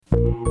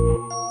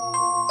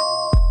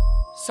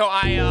So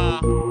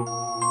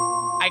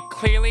I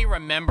clearly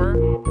remember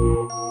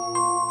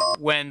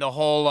when the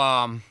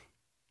whole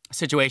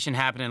situation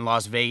happened in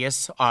Las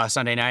Vegas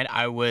Sunday night.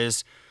 I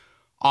was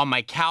on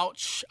my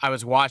couch. I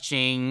was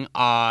watching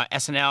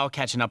SNL,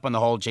 catching up on the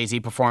whole Jay-Z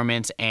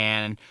performance,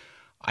 and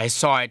I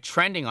saw it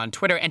trending on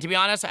Twitter. And to be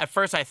honest, at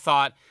first I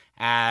thought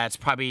it's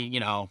probably,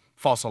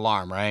 false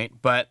alarm, right?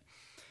 But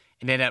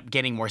it ended up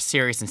getting more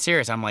serious and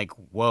serious. I'm like,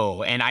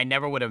 whoa. And I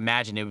never would have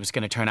imagined it was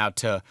going to turn out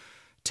to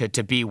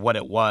be what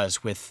it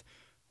was with,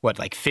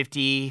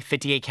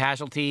 58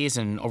 casualties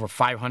and over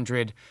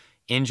 500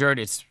 injured.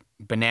 It's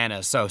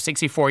bananas. So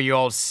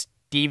 64-year-old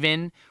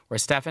Stephen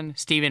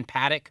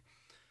Paddock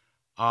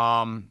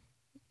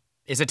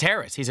is a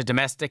terrorist. He's a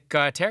domestic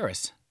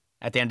terrorist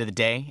at the end of the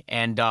day.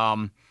 And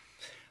I'm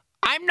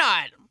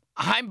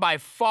by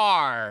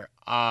far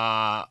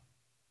a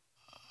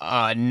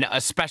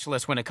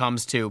specialist when it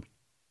comes to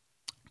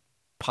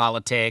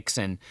politics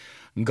and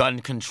gun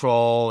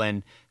control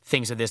and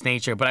things of this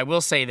nature. But I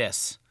will say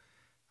this.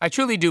 I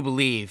truly do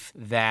believe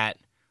that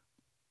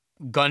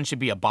guns should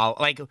be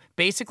abolished.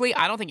 Basically,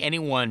 I don't think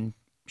anyone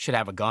should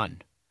have a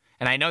gun.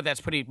 And I know that's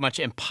pretty much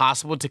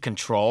impossible to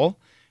control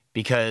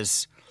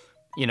because,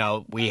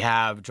 we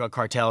have drug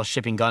cartels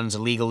shipping guns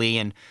illegally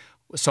and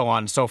so on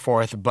and so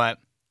forth. But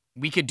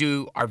we could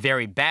do our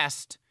very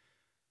best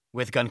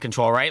with gun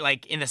control, right?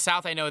 Like in the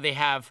South, I know they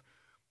have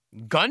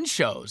gun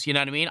shows, you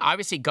know what I mean?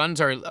 Obviously, guns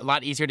are a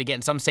lot easier to get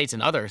in some states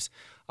than others.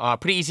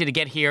 Pretty easy to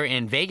get here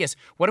in Vegas.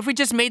 What if we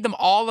just made them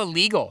all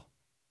illegal?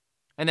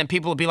 And then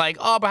people would be like,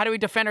 oh, but how do we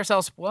defend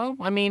ourselves? Well,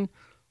 I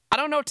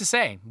don't know what to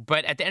say.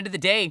 But at the end of the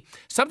day,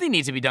 something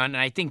needs to be done.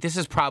 And I think this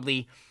is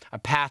probably a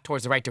path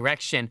towards the right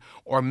direction,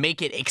 or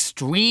make it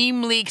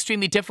extremely,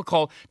 extremely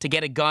difficult to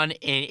get a gun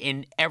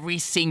in every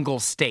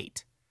single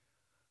state.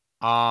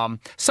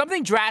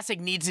 Something drastic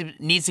needs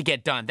to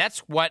get done. That's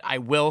what I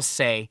will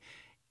say.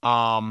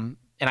 And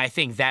I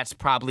think that's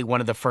probably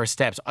one of the first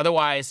steps.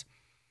 Otherwise,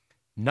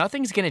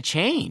 nothing's going to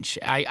change.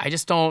 I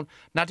just don't,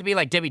 not to be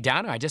like Debbie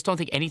Downer, I just don't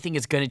think anything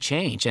is going to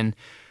change. And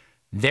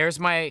there's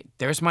my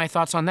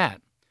thoughts on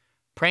that.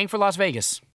 Praying for Las Vegas.